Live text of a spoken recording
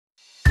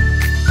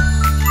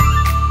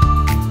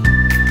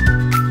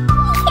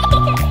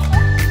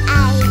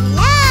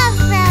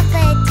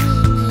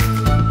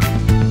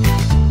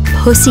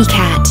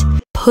Pussycat,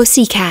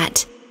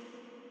 pussycat.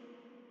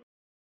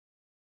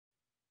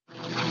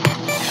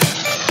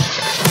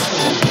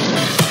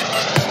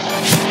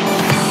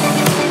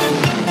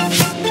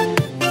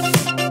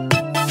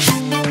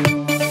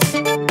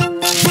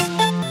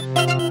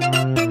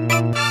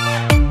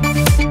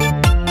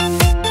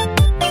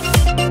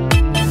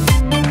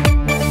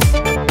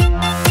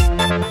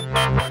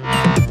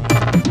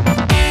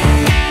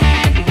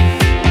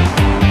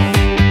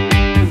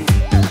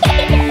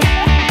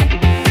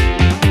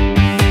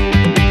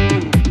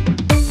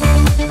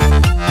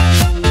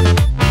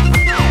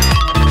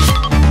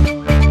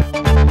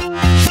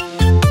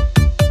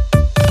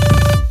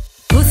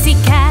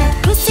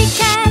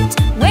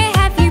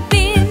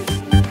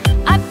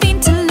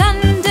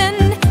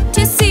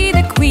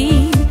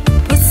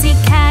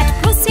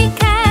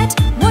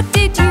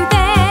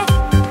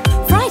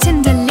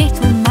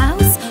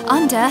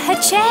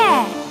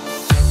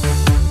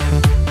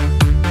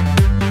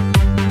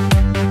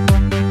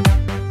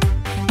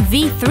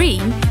 V3,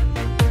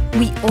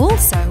 we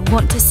also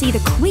want to see the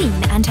Queen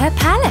and her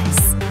palace.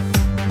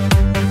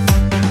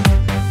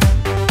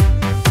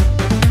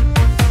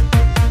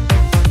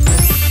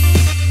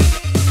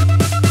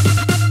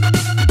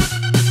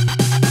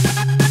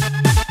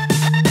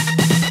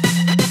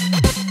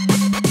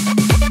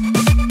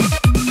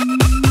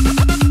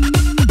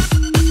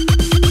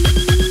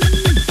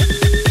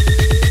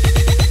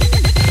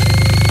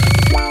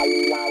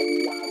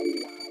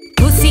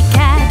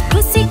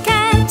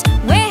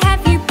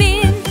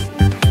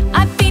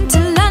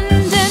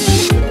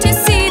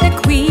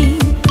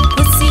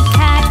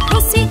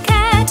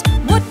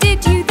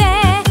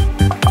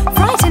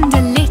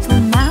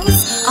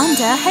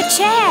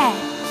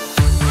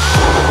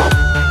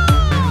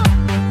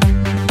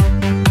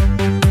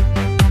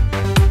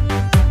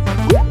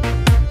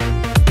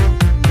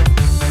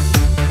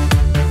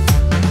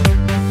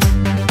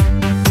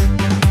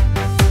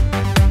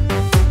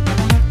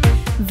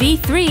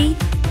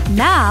 V3,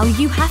 now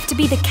you have to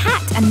be the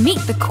cat and meet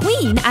the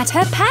Queen at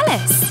her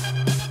palace.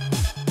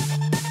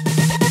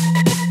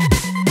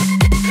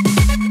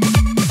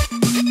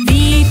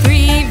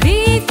 V3,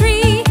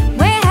 V3,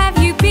 where have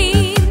you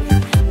been?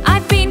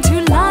 I've been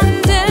to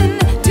London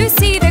to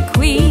see the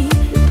Queen.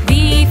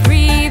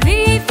 V3,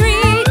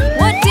 V3,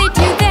 what did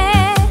you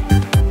there?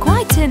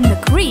 Quite in the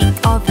creak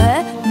of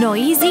her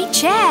noisy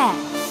chair.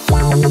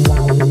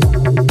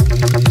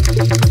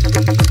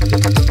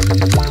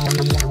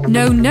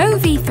 No, no,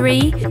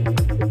 V3.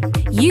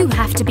 You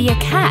have to be a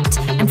cat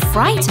and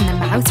frighten the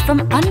mouse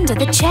from under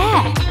the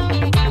chair.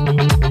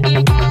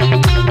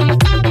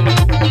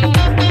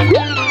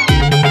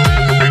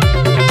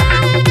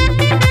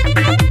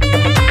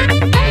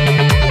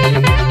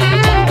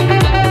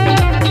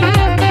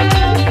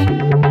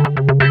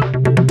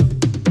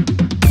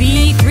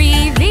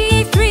 V3,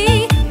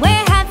 V3,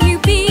 where have you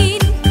been?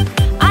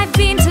 I've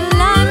been to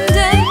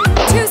London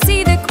to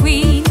see the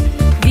Queen.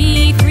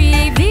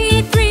 V3,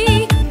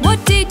 V3,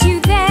 what did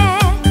you there?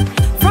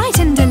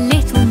 Frightened a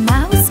little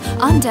mouse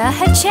under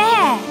her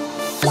chair.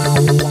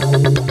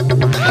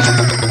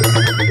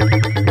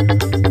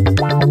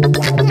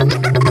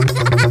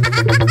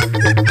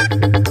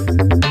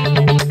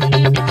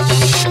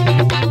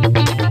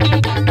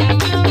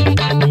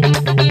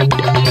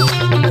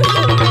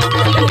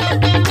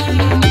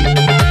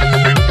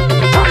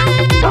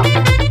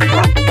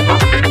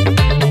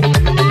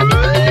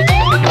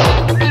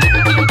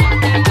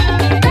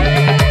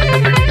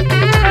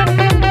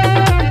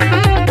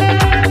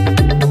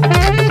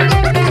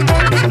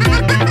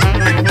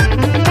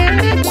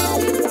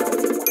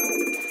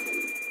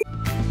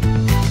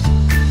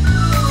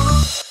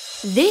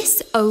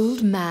 This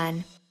old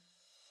man.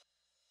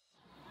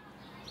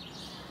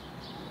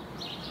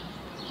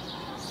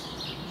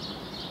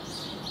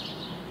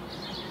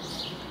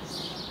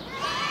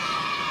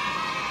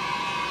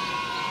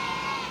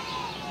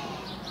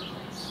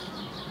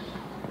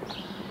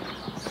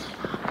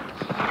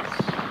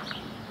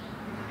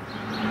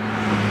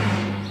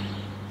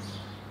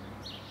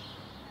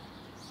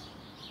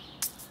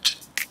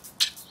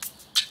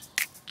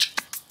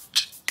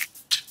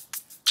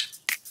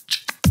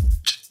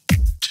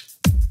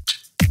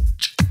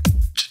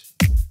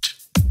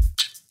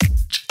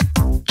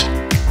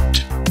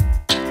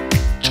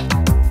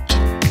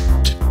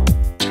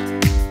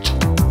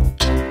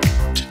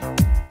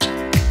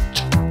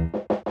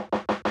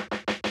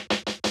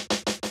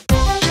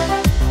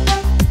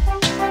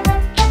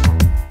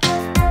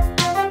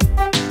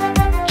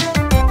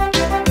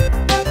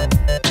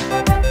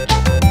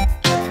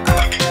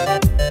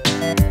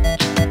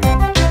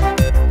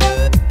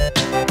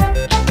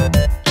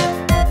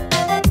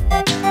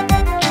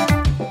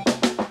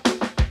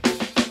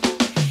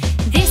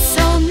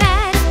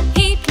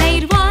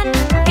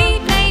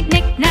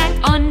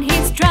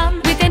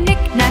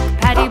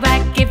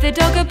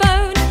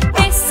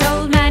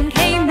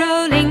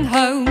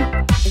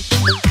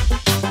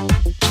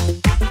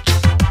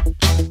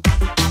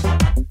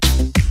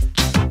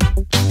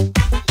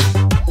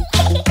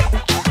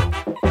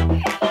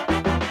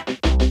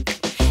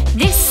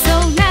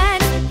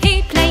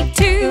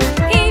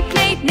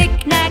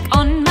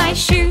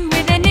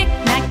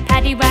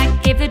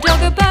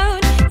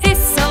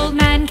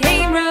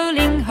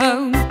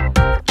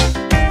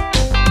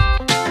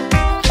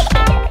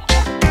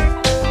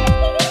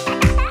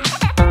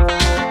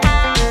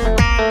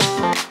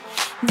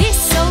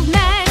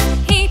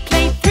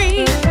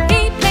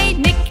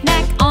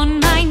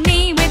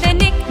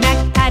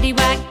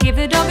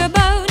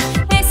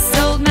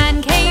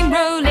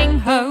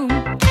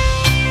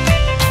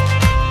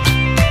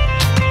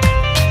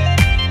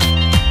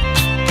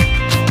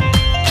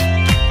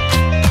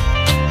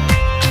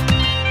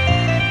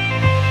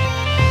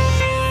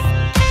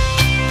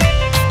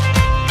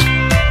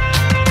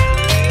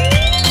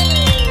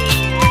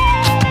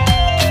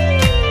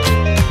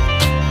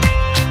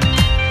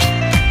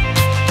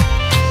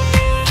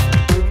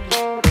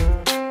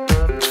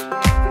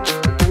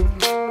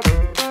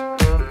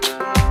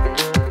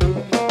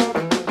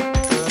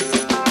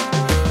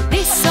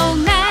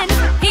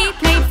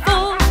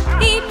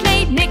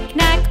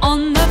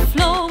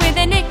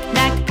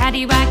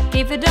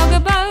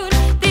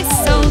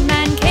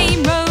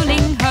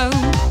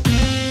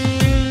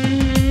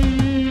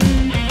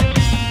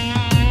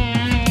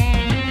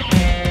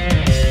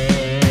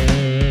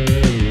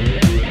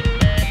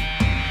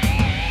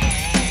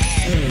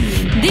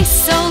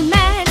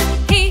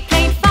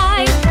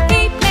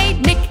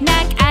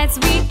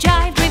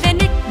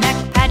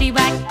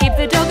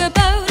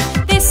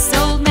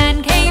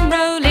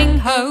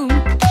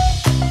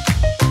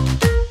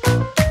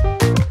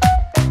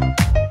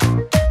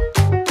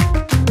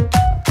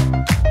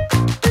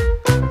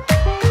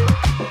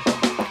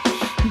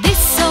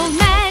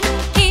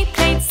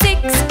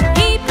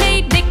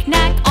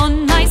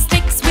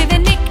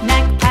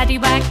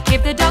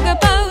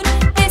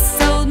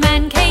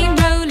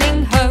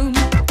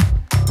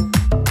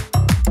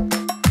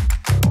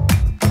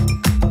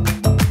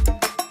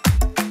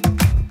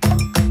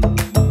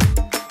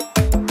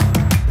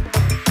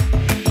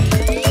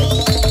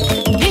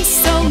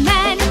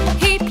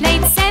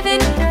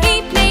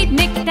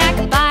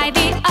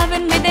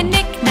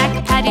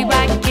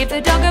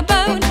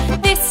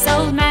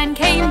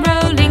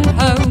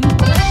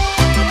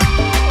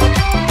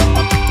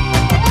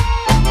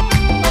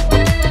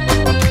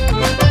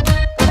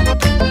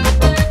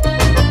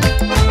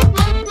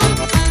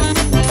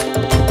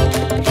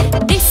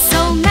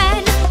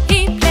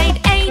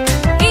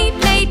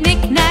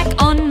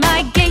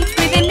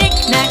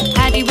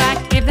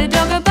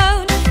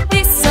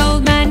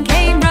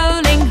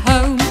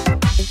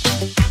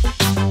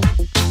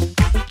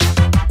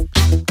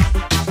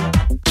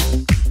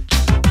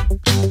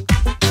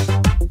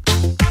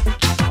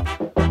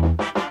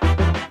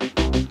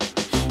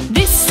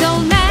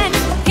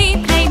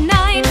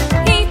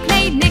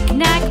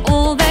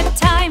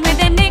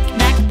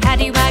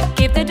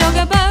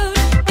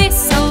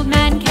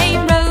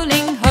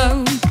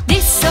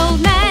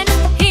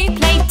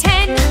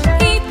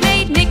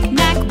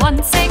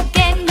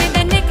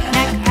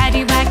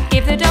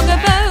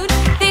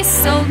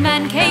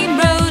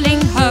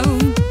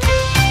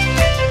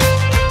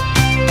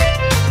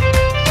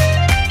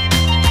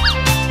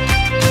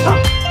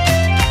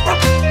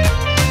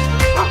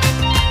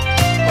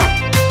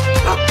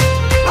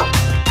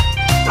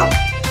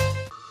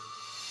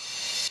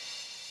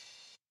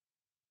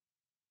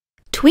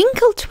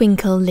 Twinkle,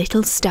 twinkle,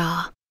 little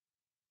star.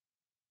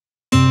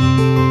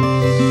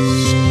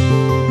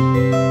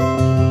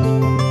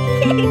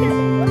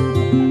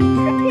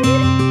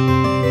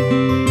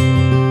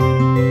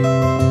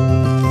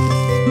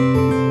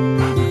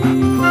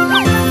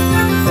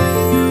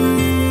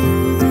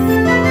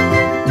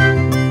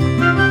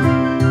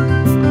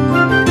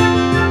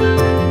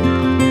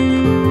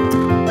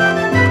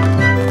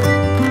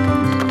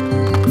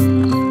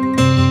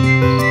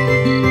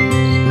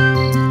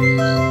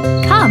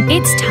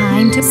 It's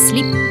time to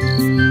sleep.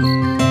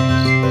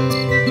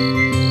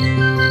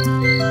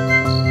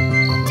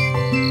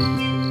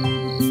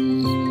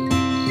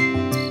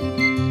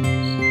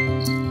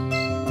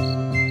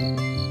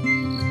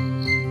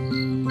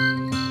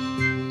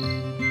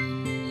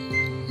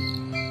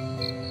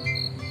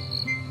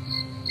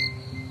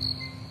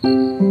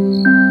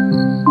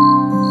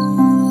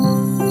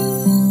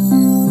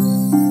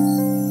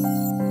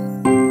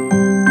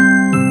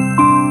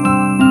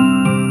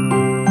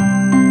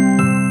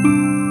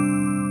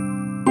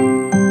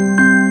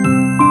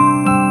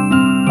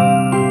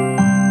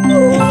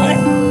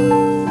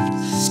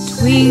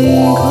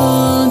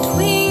 Twinkle,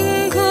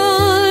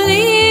 twinkle,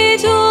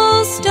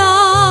 little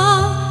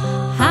star,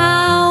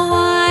 how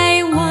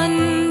I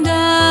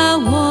wonder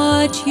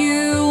what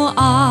you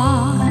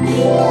are.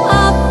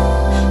 Up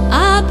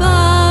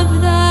above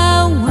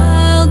the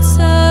world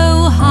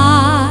so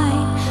high,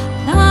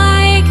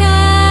 like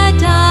a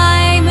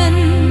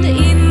diamond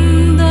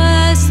in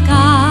the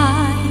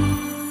sky.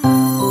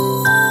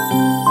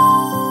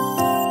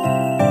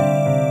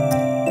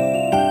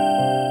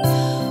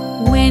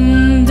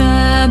 When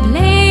the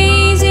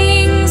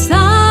blazing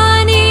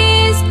sun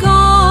is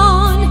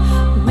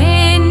gone,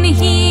 when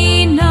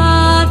he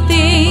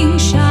nothing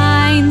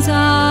shines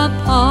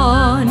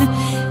upon,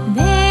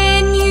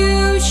 then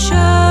you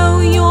show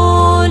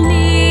your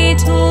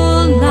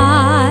little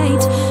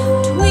light.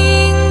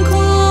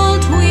 Twinkle,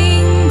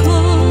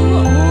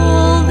 twinkle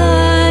all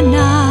the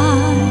night.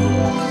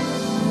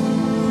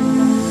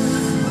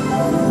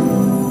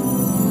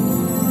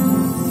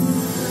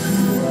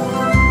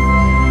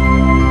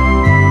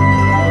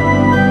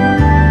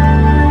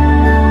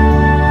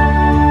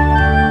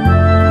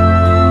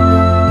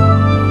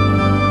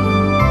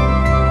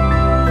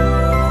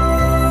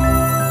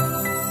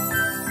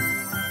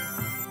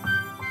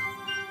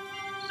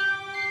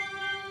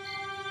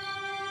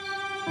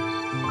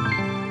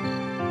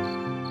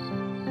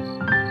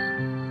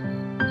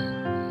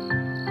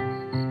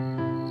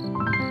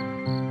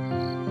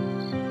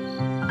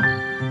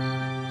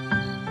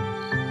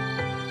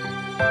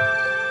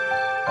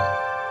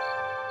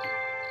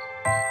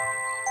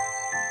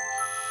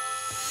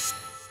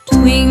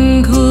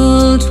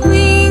 Twinkle,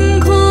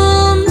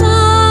 twinkle,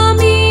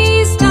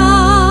 mommy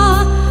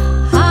star,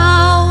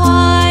 how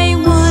I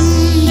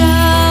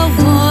wonder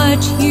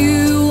what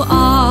you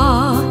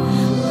are.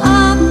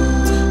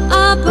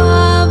 Up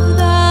above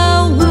the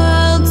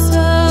world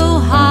so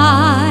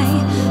high,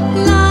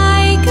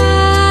 like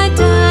a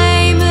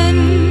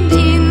diamond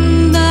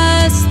in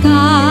the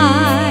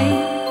sky.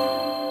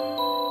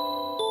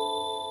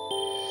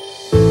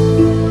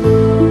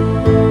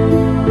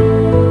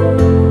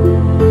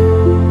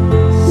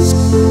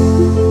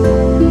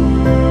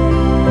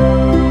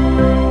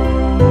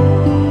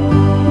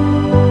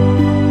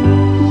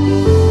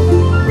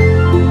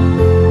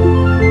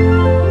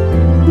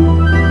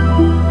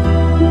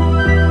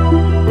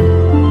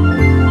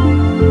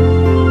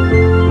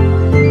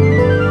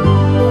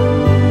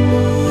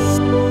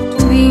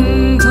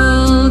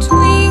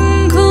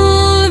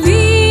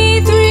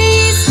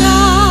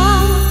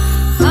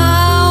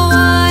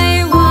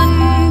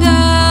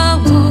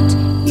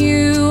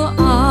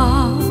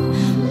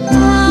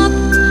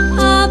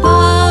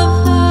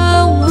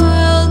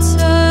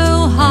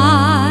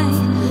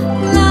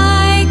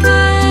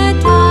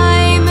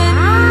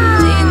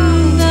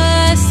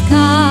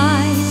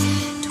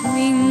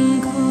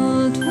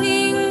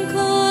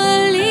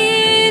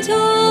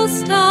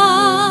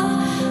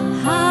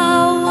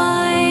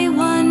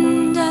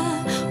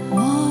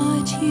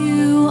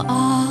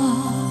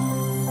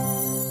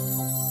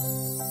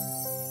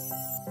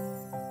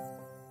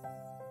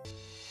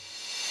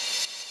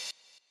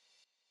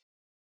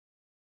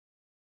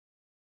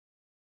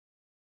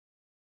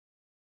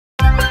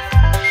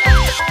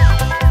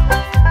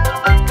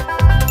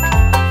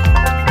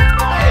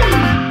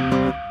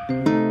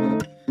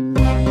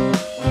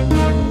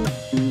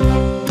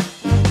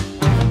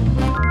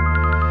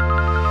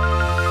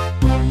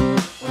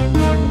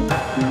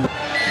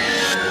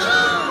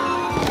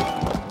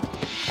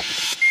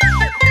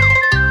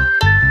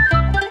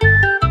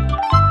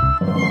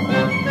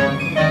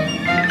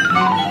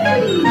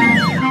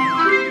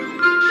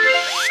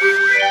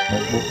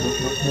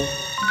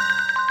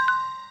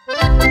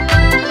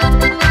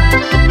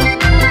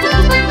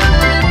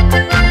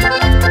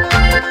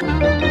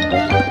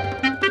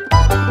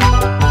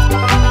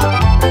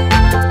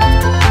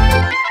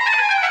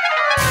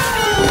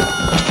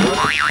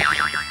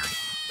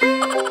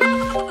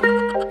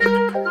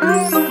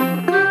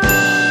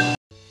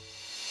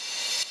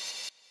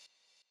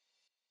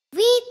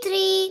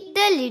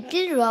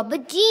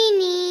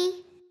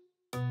 Robogenie.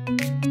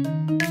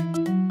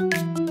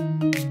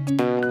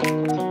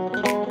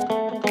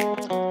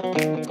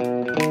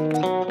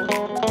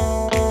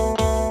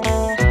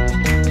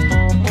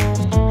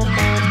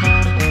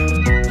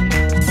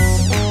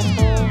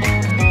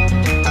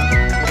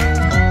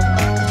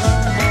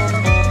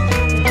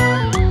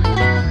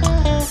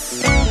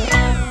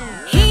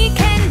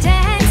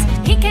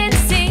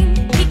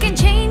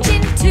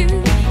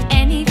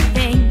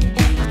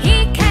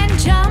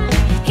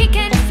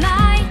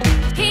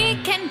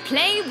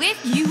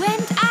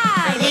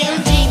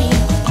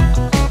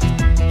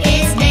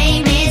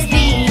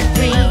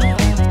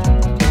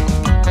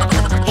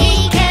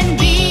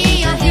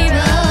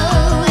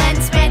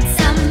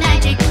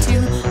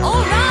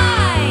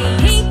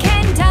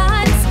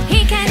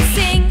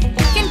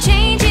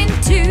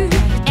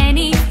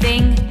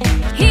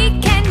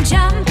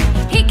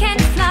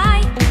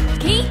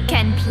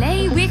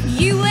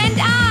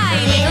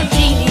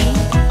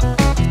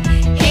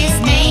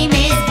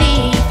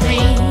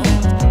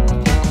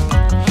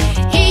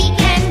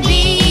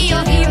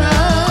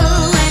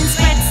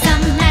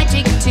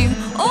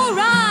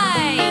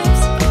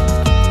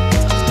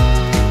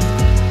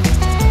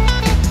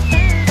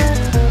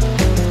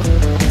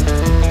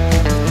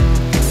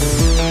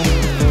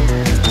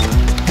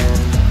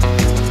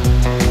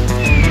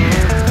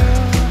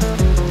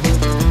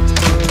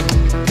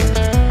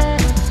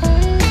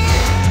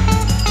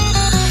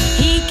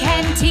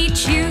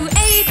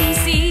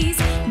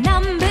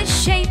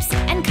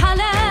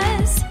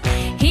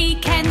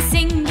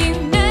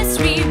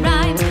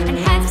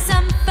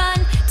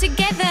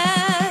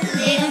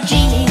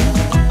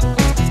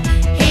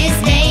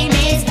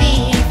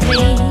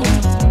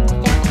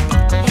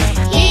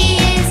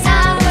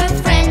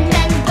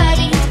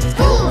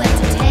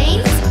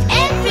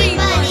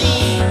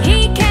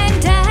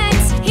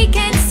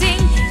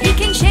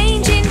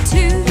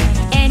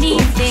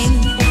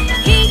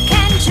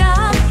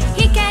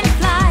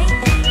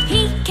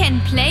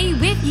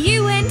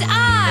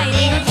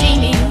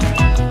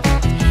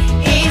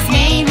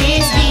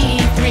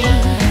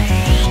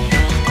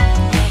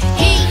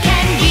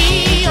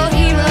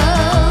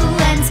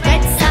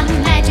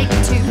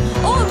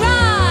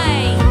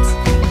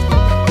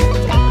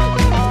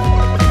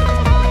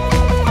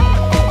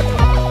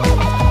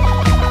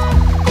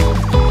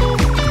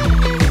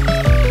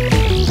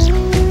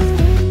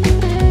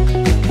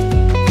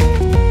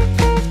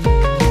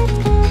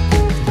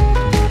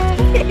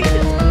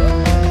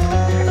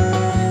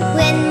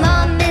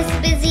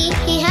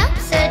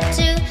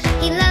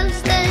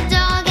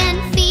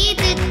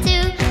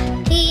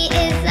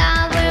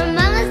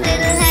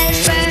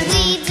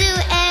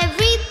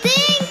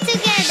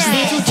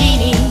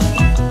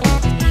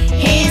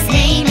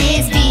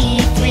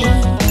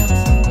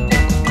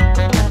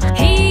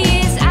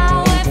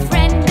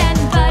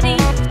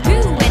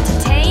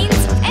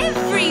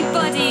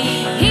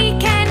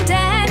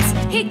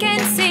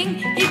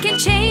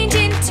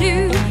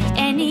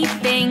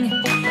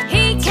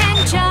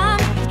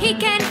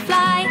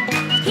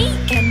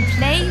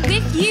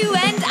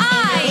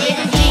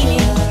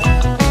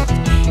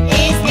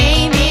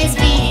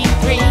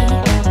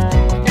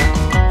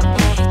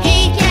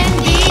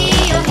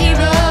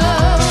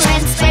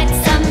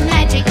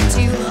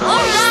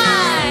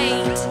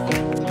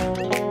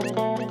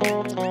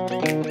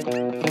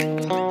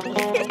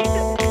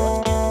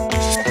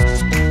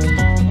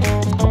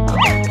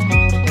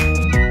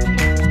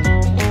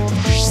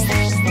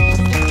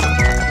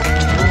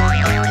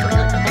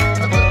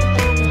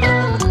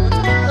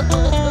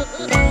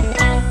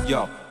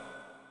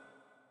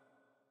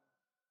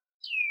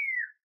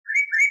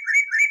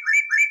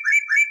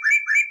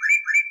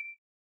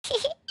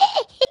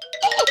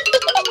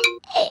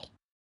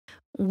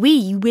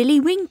 Wee Willy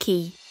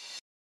Winkie.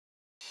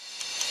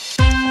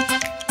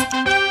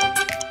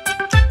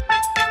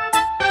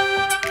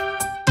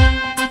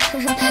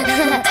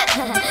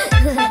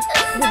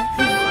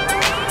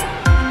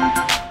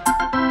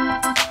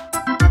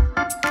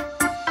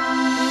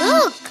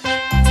 Look!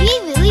 Wee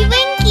Willy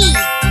Winkie!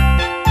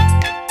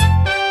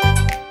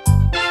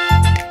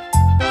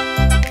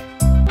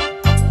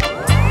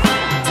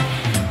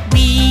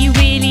 Wee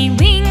Willy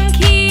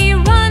Winkie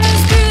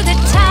runs through the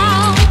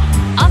town,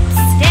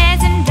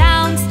 upstairs and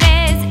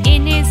downstairs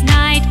in his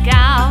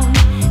nightgown,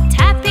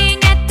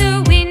 tapping at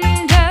the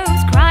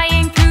windows,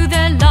 crying through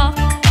the lock.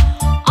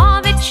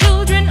 Are the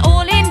children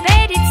all in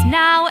bed? It's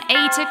now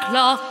 8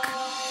 o'clock.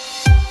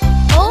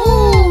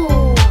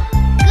 Oh!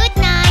 Good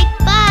night,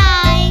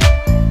 bye!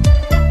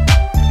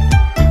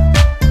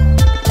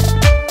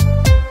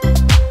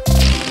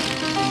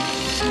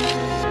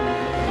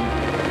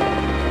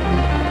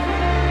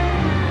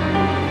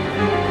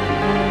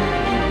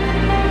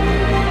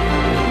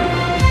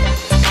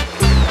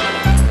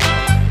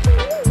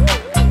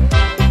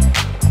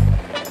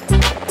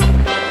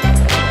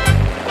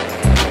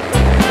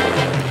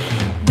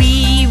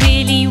 Wee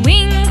Willy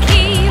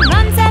Winkie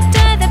runs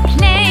after the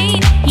plane.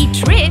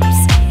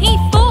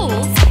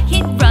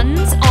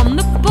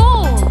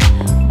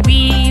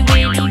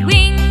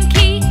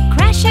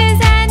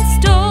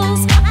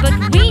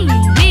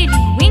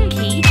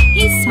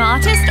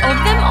 of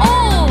them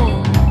all.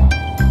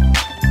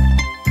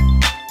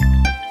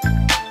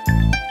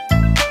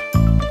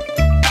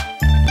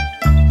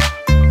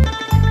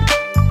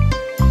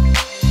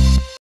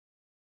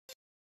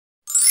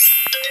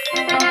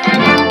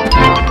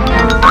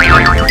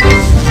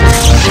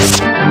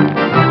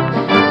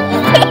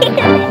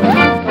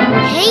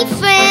 Hey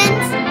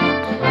friends!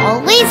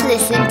 Always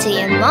listen to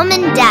your mom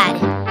and dad.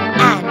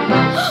 And,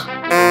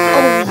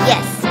 oh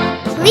yes,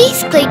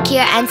 please click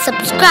here and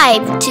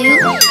subscribe to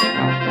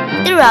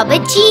the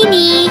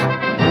Robogenie,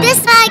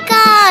 this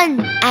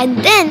icon. And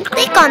then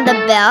click on the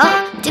bell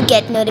to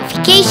get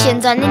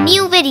notifications on a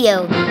new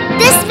video,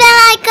 this bell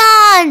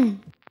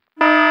icon.